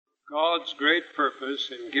God's great purpose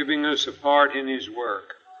in giving us a part in His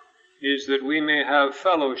work is that we may have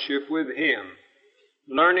fellowship with Him,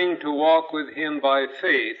 learning to walk with Him by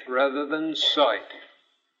faith rather than sight.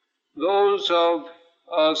 Those of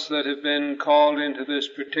us that have been called into this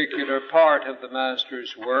particular part of the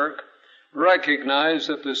Master's work recognize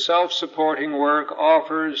that the self-supporting work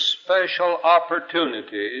offers special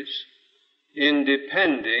opportunities in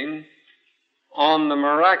depending on the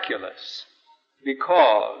miraculous,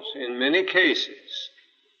 because in many cases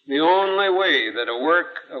the only way that a work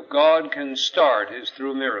of God can start is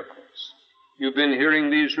through miracles. You've been hearing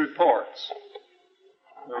these reports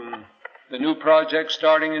from the new project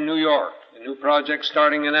starting in New York, the new project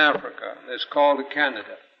starting in Africa, that's called to Canada.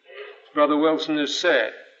 As Brother Wilson has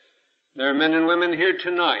said, there are men and women here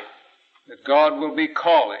tonight that God will be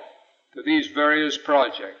calling to these various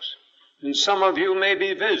projects. And some of you may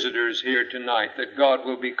be visitors here tonight that God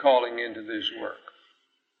will be calling into this work.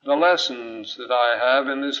 The lessons that I have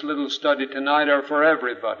in this little study tonight are for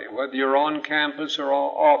everybody, whether you're on campus or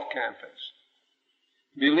off campus.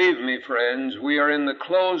 Believe me, friends, we are in the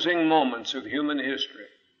closing moments of human history,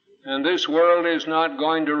 and this world is not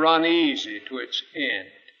going to run easy to its end.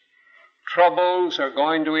 Troubles are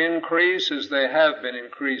going to increase as they have been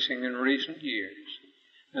increasing in recent years,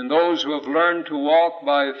 and those who have learned to walk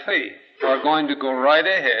by faith are going to go right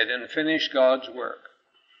ahead and finish God's work.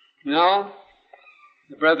 Now,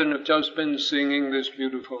 the brethren have just been singing this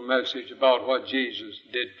beautiful message about what Jesus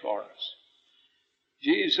did for us.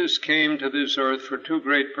 Jesus came to this earth for two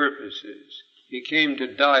great purposes. He came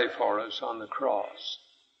to die for us on the cross.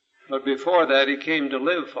 But before that, He came to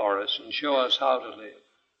live for us and show us how to live.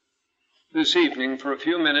 This evening, for a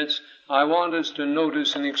few minutes, I want us to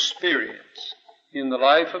notice an experience in the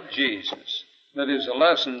life of Jesus that is a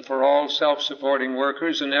lesson for all self-supporting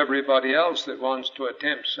workers and everybody else that wants to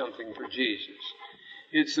attempt something for Jesus.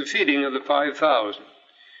 It's the feeding of the 5,000.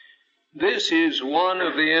 This is one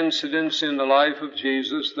of the incidents in the life of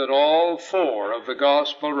Jesus that all four of the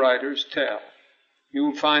gospel writers tell.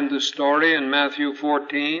 You'll find the story in Matthew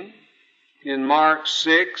 14, in Mark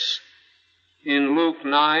 6, in Luke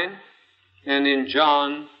 9, and in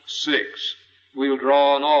John 6. We'll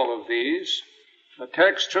draw on all of these, a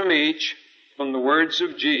text from each, from the words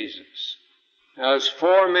of Jesus. As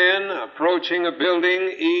four men approaching a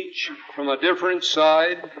building, each from a different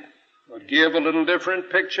side, would give a little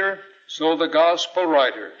different picture, so the gospel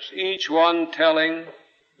writers, each one telling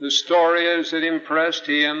the story as it impressed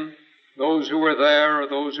him, those who were there or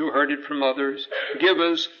those who heard it from others, give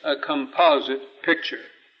us a composite picture.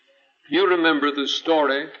 You remember the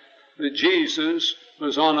story that Jesus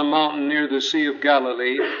was on a mountain near the Sea of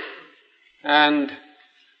Galilee, and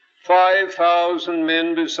 5,000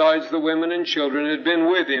 men besides the women and children had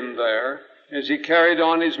been with him there as he carried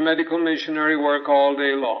on his medical missionary work all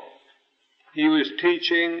day long. He was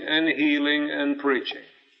teaching and healing and preaching.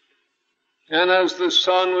 And as the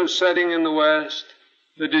sun was setting in the west,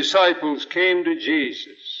 the disciples came to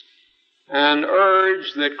Jesus and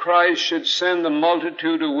urged that Christ should send the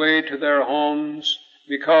multitude away to their homes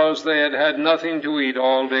because they had had nothing to eat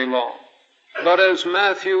all day long. But as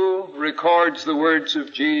Matthew records the words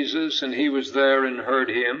of Jesus, and he was there and heard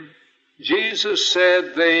him, Jesus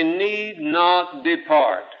said, "They need not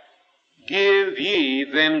depart. Give ye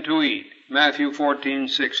them to eat." Matthew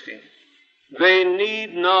 14:16. They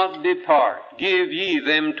need not depart. Give ye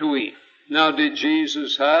them to eat. Now, did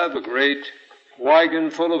Jesus have a great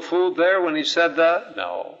wagon full of food there when he said that?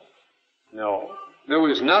 No. There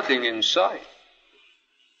was nothing in sight.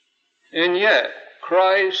 And yet,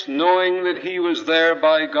 Christ, knowing that he was there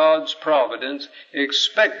by God's providence,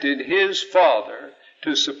 expected his Father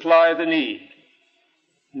to supply the need.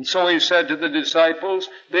 And so he said to the disciples,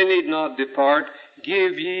 "They need not depart.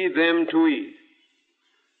 Give ye them to eat."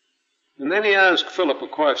 And then he asked Philip a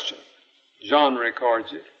question. John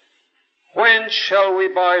records it. "Whence shall we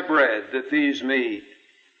buy bread that these may eat?"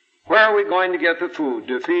 Where are we going to get the food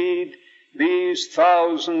to feed these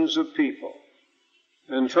thousands of people?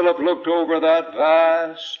 And Philip looked over that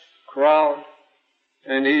vast crowd,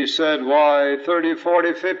 and he said, "Why, $30,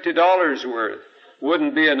 $40, $50 worth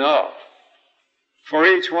wouldn't be enough for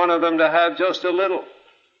each one of them to have just a little."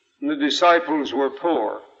 And the disciples were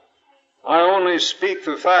poor. I only speak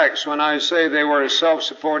the facts when I say they were a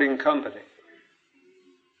self-supporting company.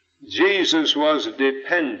 Jesus was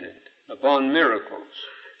dependent upon miracles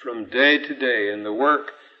from day to day in the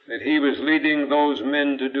work that he was leading those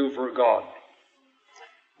men to do for God.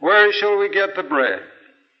 Where shall we get the bread?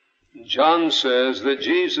 John says that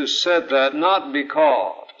Jesus said that not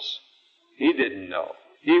because he didn't know.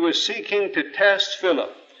 He was seeking to test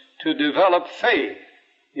Philip, to develop faith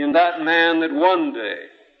in that man that one day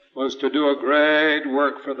was to do a great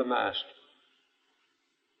work for the Master.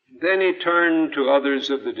 Then he turned to others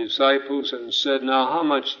of the disciples and said, now how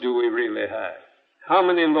much do we really have? How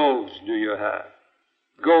many loaves do you have?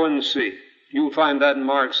 Go and see. You'll find that in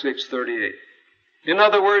Mark 6:38. In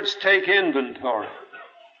other words, take inventory.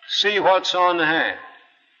 See what's on hand.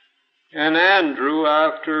 And Andrew,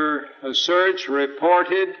 after a search,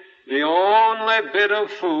 reported the only bit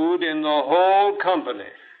of food in the whole company.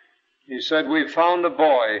 He said, we found a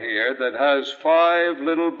boy here that has 5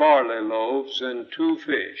 little barley loaves and 2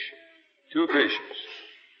 fish. 2 fishes.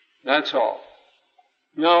 That's all.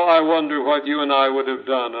 Now I wonder what you and I would have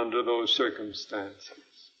done under those circumstances.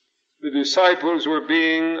 The disciples were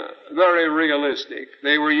being very realistic.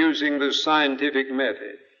 They were using the scientific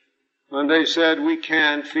method. When they said, we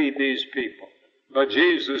can't feed these people. But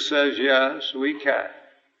Jesus says, yes, we can.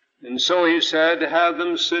 And so he said, have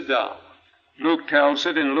them sit down. Luke tells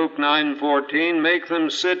it in Luke 9:14, make them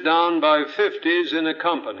sit down by 50s in a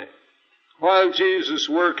company. While Jesus'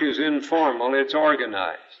 work is informal, it's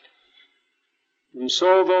organized. And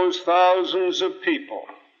so those thousands of people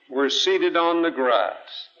were seated on the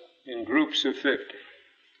grass in groups of 50.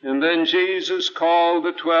 And then Jesus called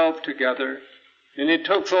the 12 together, and he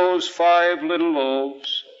took those 5 little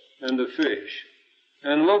loaves and the fish,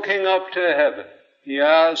 and looking up to heaven, he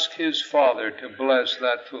asked his Father to bless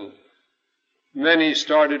that food. And then he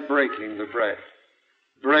started breaking the bread.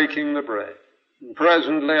 And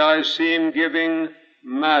presently I see him giving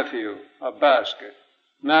Matthew a basket.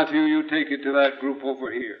 Matthew, you take it to that group over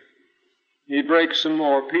here. He breaks some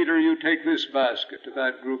more. Peter, you take this basket to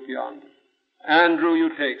that group yonder. Andrew,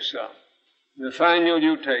 you take some. Nathaniel,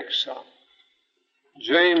 you take some.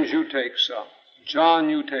 James, you take some. John,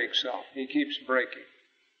 you take some. He keeps breaking.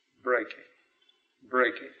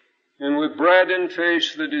 And with bread and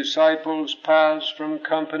fish, the disciples passed from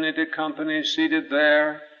company to company, seated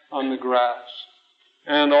there on the grass.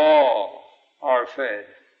 And all are fed.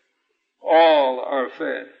 All are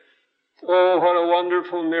fed. Oh, what a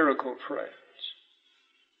wonderful miracle, friends.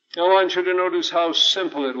 I want you to notice how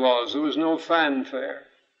simple it was. There was no fanfare.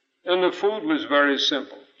 And the food was very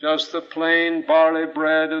simple. Just the plain barley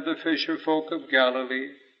bread of the fisher folk of Galilee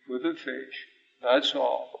with the fish. That's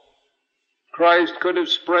all. Christ could have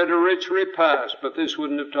spread a rich repast, but this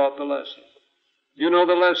wouldn't have taught the lesson. You know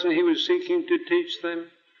the lesson he was seeking to teach them?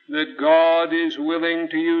 That God is willing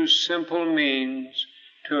to use simple means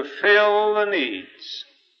to fill the needs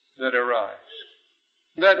that arise.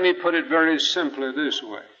 Let me put it very simply this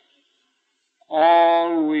way.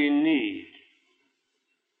 All we need,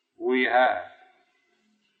 we have.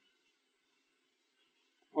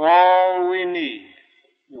 All we need,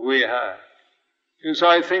 we have. As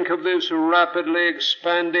I think of this rapidly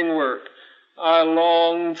expanding work, I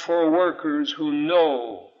long for workers who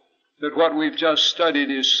know that what we've just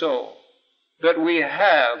studied is so, that we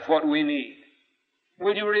have what we need.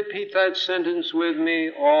 Will you repeat that sentence with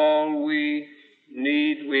me? All we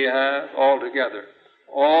need, we have, all together.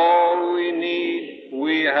 All we need,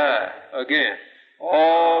 we have. Again,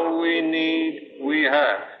 all we need, we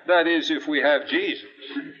have. That is, if we have Jesus.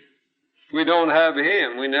 If we don't have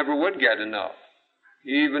him, we never would get enough.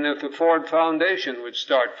 Even if the Ford Foundation would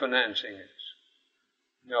start financing us.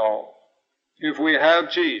 No. If we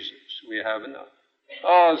have Jesus, we have enough.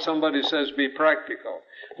 Oh, somebody says be practical.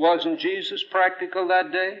 Wasn't Jesus practical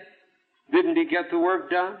that day? Didn't he get the work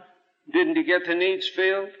done? Didn't he get the needs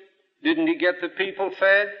filled? Didn't he get the people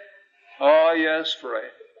fed? Oh, yes, friends.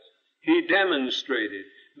 He demonstrated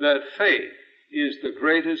that faith is the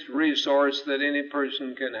greatest resource that any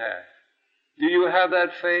person can have. Do you have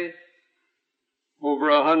that faith?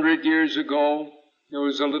 Over 100 years ago, there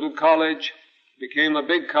was a little college, became a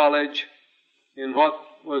big college in what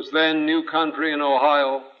was then new country in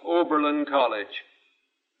Ohio, Oberlin College.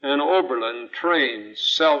 And Oberlin trained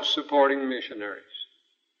self-supporting missionaries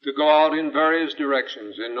to go out in various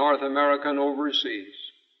directions in North America and overseas.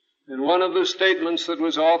 And one of the statements that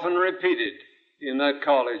was often repeated in that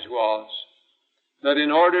college was that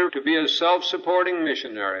in order to be a self-supporting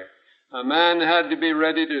missionary, a man had to be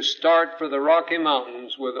ready to start for the Rocky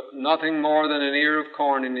Mountains with nothing more than an ear of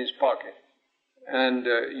corn in his pocket. And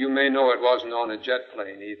you may know it wasn't on a jet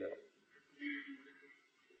plane either.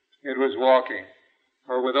 It was walking,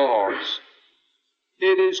 or with a horse.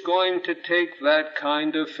 It is going to take that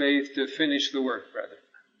kind of faith to finish the work, brethren.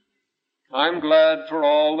 I'm glad for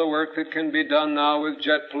all the work that can be done now with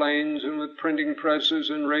jet planes and with printing presses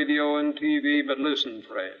and radio and TV, but listen,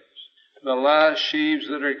 friends. The last sheaves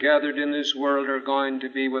that are gathered in this world are going to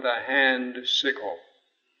be with a hand sickle.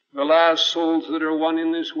 The last souls that are won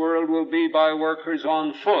in this world will be by workers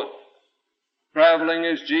on foot, traveling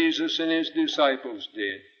as Jesus and his disciples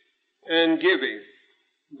did. and giving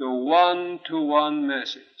the one-to-one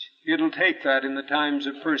message. It'll take that in the times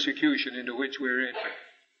of persecution into which we're entering.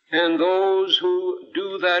 And those who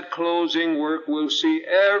do that closing work will see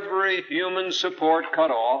every human support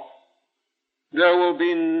cut off. There will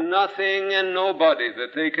be nothing and nobody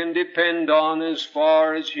that they can depend on as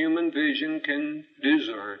far as human vision can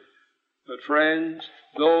discern. But friends,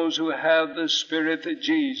 those who have the Spirit that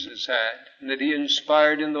Jesus had and that He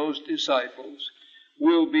inspired in those disciples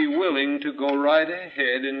will be willing to go right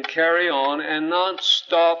ahead and carry on and not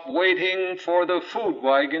stop waiting for the food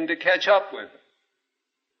wagon to catch up with them.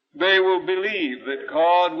 They will believe that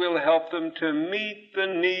God will help them to meet the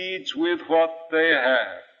needs with what they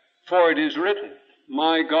have. For it is written,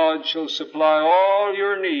 "My God shall supply all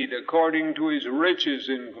your need according to His riches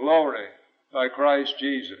in glory by Christ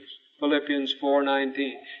Jesus." Philippians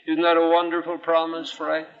 4:19. Isn't that a wonderful promise,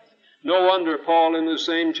 friend? No wonder Paul in the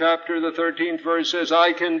same chapter, the 13th verse says,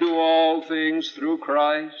 "I can do all things through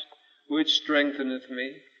Christ, which strengtheneth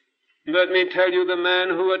me." Let me tell you, the man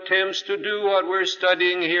who attempts to do what we're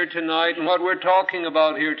studying here tonight and what we're talking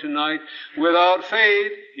about here tonight, without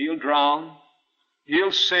faith, he'll drown,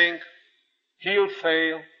 he'll sink, he'll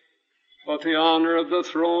fail. But the honor of the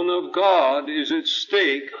throne of God is at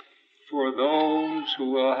stake for those who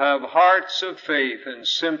will have hearts of faith and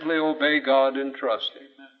simply obey God and trust Him.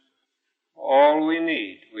 All we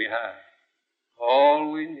need, we have.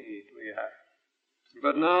 All we need, we have.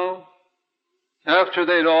 But now, after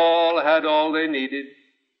they'd all had all they needed,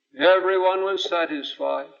 everyone was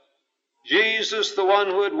satisfied. Jesus, the one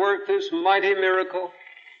who had worked this mighty miracle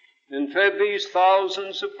and fed these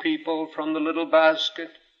thousands of people from the little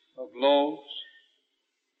basket of loaves.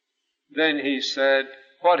 Then He said,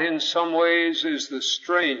 what in some ways is the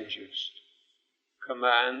strangest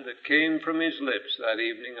command that came from His lips that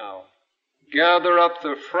evening hour. Gather up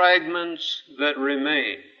the fragments that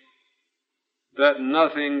remain, that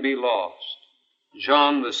nothing be lost.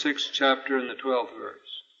 John, the 6th chapter and the 12th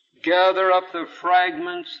verse. Gather up the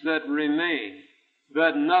fragments that remain,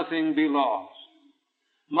 that nothing be lost.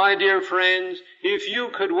 My dear friends, if you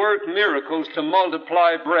could work miracles to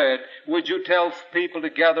multiply bread, would you tell people to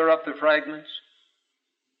gather up the fragments?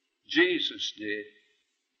 Jesus did.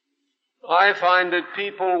 I find that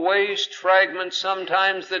people waste fragments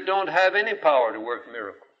sometimes that don't have any power to work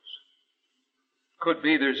miracles. Could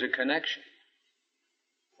be there's a connection.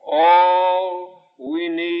 All we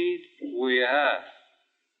need, we have.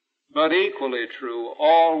 But equally true,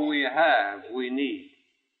 all we have, we need.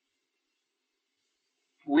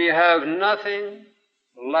 We have nothing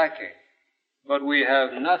lacking, but we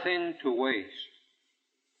have nothing to waste.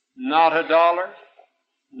 Not a dollar,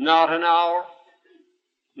 not an hour,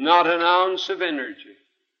 not an ounce of energy.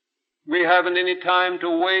 We haven't any time to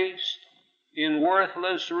waste in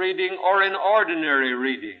worthless reading or in ordinary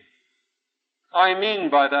reading. I mean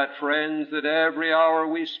by that, friends, that every hour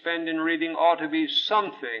we spend in reading ought to be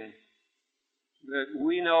something that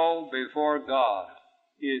we know before God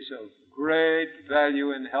is of great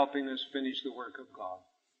value in helping us finish the work of God.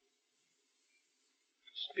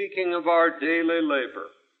 Speaking of our daily labor,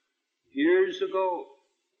 years ago,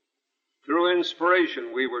 through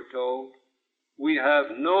inspiration, we were told, we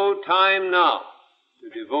have no time now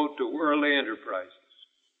to devote to worldly enterprises.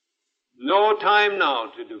 No time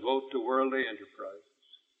now to devote to worldly enterprises.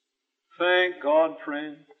 Thank God,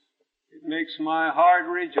 friends. It makes my heart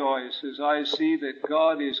rejoice as I see that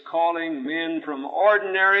God is calling men from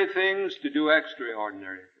ordinary things to do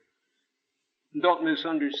extraordinary things. Don't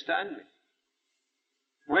misunderstand me.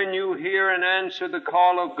 When you hear and answer the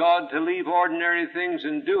call of God to leave ordinary things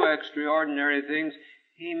and do extraordinary things,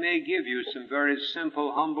 He may give you some very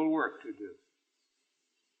simple, humble work to do.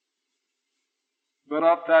 But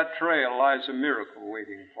up that trail lies a miracle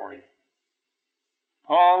waiting for you.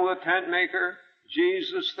 Paul the tent maker,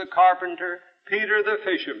 Jesus the carpenter, Peter the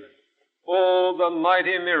fisherman. Oh, the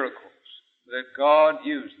mighty miracles that God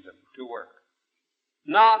used them to work.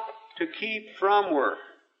 Not to keep from work,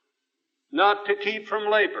 not to keep from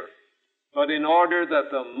labor, but in order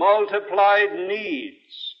that the multiplied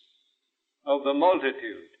needs of the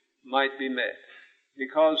multitude might be met.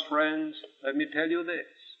 Because, friends, let me tell you this.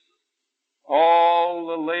 All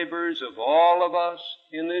the labors of all of us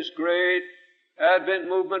in this great Advent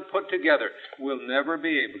movement put together will never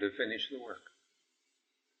be able to finish the work.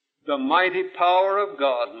 The mighty power of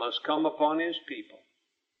God must come upon His people.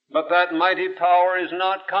 But that mighty power is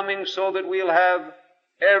not coming so that we'll have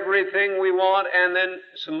everything we want and then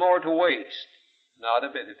some more to waste. Not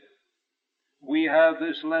a bit of it. We have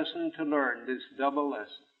this lesson to learn, this double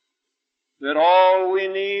lesson. That all we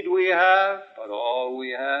need we have, but all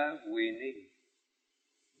we have we need.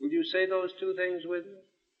 Would you say those two things with me?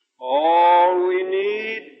 All we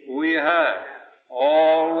need, we have.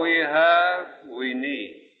 All we have, we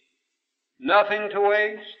need. Nothing to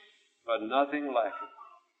waste, but nothing lacking.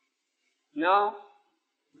 Now,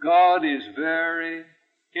 God is very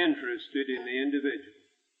interested in the individual.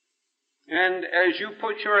 And as you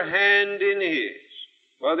put your hand in His,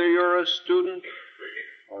 whether you're a student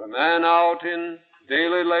or a man out in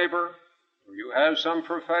daily labor, or you have some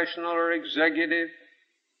professional or executive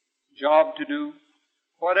job to do,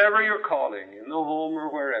 whatever your calling, in the home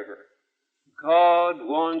or wherever, God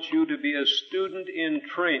wants you to be a student in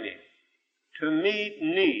training to meet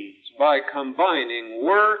needs by combining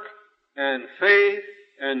work and faith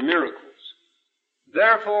and miracles.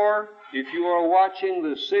 Therefore, if you are watching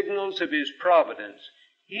the signals of His providence,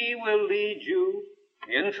 He will lead you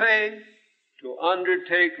in faith to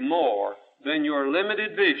undertake more than your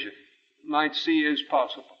limited vision might see as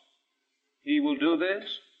possible. He will do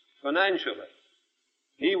this financially.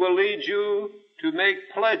 He will lead you to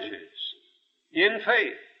make pledges in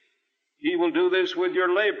faith. He will do this with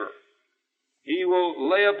your labor. He will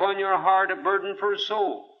lay upon your heart a burden for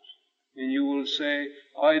souls. And you will say,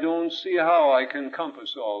 I don't see how I can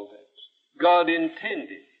compass all this. God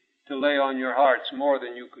intended to lay on your hearts more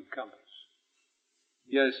than you could compass.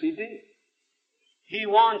 Yes, He did. He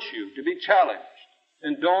wants you to be challenged.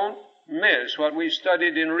 And don't miss what we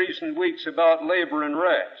studied in recent weeks about labor and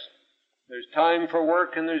rest. There's time for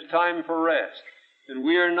work and there's time for rest. And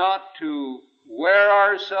we are not to wear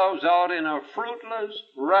ourselves out in a fruitless,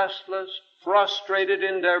 restless, frustrated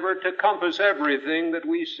endeavor to compass everything that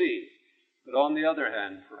we see. But on the other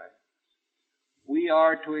hand, friends, we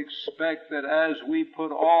are to expect that as we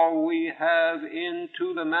put all we have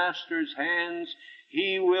into the Master's hands,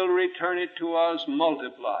 He will return it to us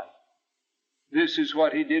multiplied. This is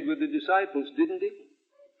what He did with the disciples, didn't He?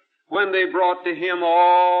 When they brought to Him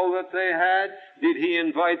all that they had, did He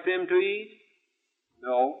invite them to eat?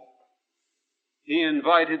 No. He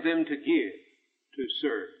invited them to give, to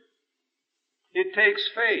serve. It takes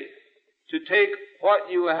faith to take what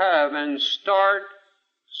you have and start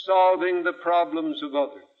solving the problems of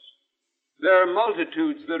others. There are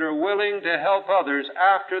multitudes that are willing to help others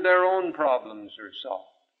after their own problems are solved.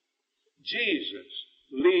 Jesus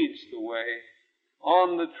leads the way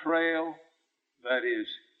on the trail, that is,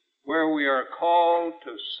 where we are called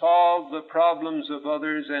to solve the problems of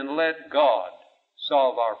others and let God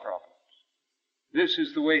solve our problems. This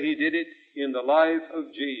is the way He did it in the life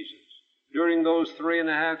of Jesus during those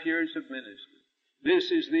 3.5 years of ministry.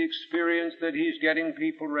 This is the experience that He's getting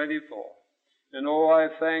people ready for. And oh, I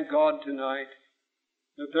thank God tonight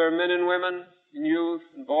that there are men and women and youth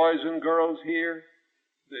and boys and girls here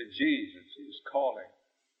that Jesus is calling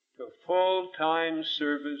to full-time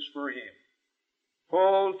service for Him.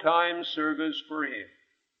 Full-time service for Him.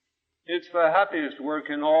 It's the happiest work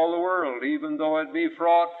in all the world, even though it be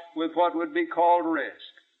fraught with what would be called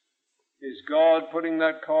risk. Is God putting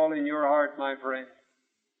that call in your heart, my friend?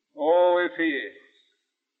 Oh, if He is,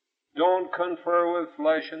 don't confer with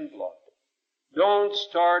flesh and blood. Don't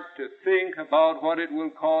start to think about what it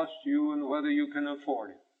will cost you and whether you can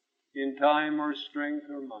afford it in time or strength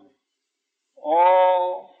or money.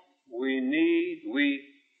 All we need, we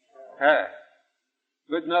have,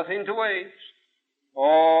 but nothing to waste.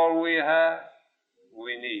 All we have,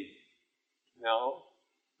 we need. Now,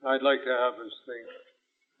 I'd like to have us think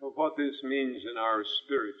of what this means in our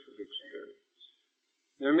spiritual experience.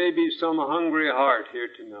 There may be some hungry heart here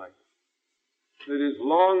tonight that is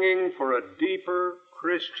longing for a deeper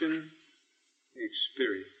Christian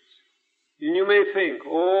experience. And you may think,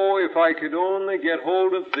 oh, if I could only get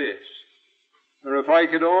hold of this, or if I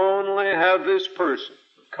could only have this person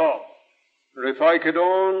come, or if I could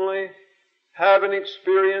only have an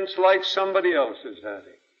experience like somebody else is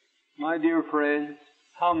having. My dear friends,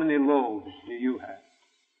 how many loaves do you have?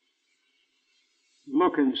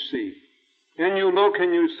 Look and see. And you look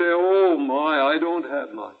and you say, oh my, I don't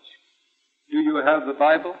have much. Do you have the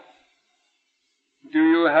Bible? Do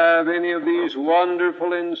you have any of these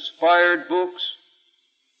wonderful inspired books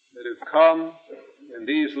that have come in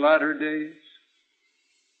these latter days?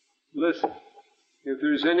 Listen, if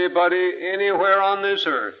there's anybody anywhere on this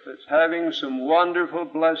earth that's having some wonderful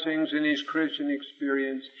blessings in his Christian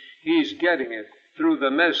experience, he's getting it through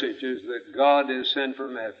the messages that God has sent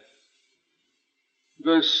from heaven.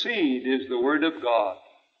 The seed is the Word of God.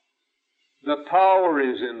 The power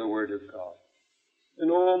is in the Word of God. And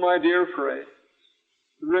oh, my dear friends,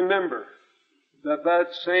 remember that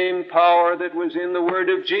that same power that was in the Word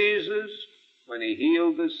of Jesus when He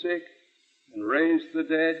healed the sick and raised the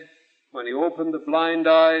dead, when He opened the blind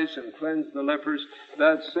eyes and cleansed the lepers,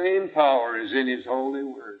 that same power is in His holy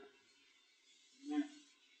Word.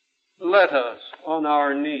 let us, on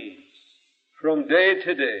our knees, from day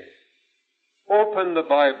to day, open the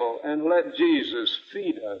Bible and let Jesus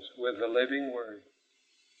feed us with the living Word.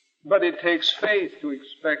 But it takes faith to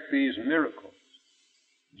expect these miracles.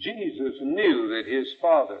 Jesus knew that his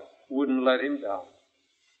Father wouldn't let him down.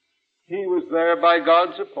 He was there by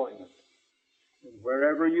God's appointment. And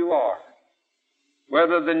wherever you are,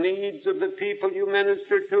 whether the needs of the people you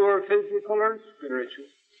minister to are physical or spiritual,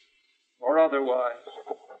 or otherwise,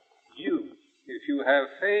 you, if you have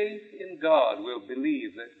faith in God, will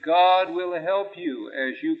believe that God will help you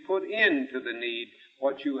as you put into the need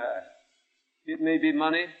what you have. It may be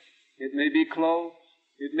money, it may be clothes,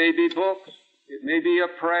 it may be books, it may be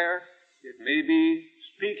a prayer, it may be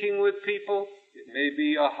speaking with people, it may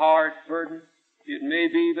be a heart burden, it may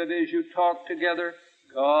be that as you talk together,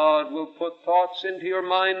 God will put thoughts into your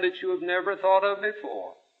mind that you have never thought of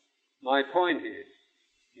before. My point is,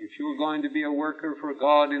 if you're going to be a worker for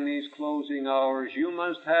God in these closing hours, you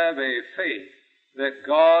must have a faith that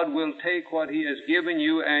God will take what He has given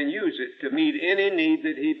you and use it to meet any need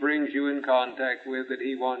that He brings you in contact with that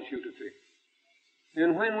He wants you to fix.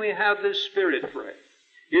 And when we have this Spirit pray,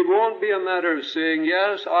 it won't be a matter of saying,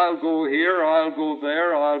 yes, I'll go here, I'll go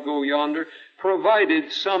there, I'll go yonder,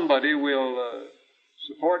 provided somebody will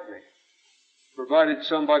support me, provided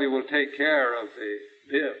somebody will take care of the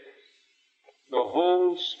bill. The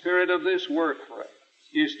whole spirit of this work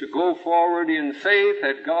is to go forward in faith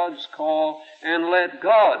at God's call and let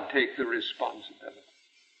God take the responsibility.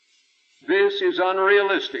 This is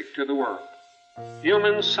unrealistic to the world.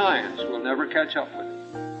 Human science will never catch up with it.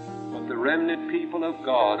 But the remnant people of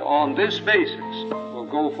God, on this basis, will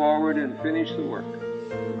go forward and finish the work.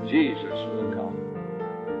 Jesus will come.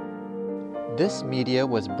 This media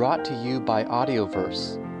was brought to you by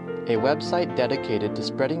Audioverse, a website dedicated to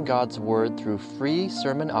spreading God's Word through free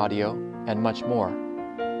sermon audio and much more.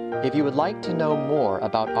 If you would like to know more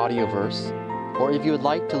about Audioverse, or if you would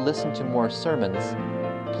like to listen to more sermons,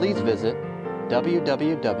 please visit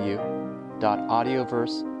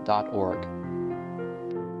www.audioverse.org.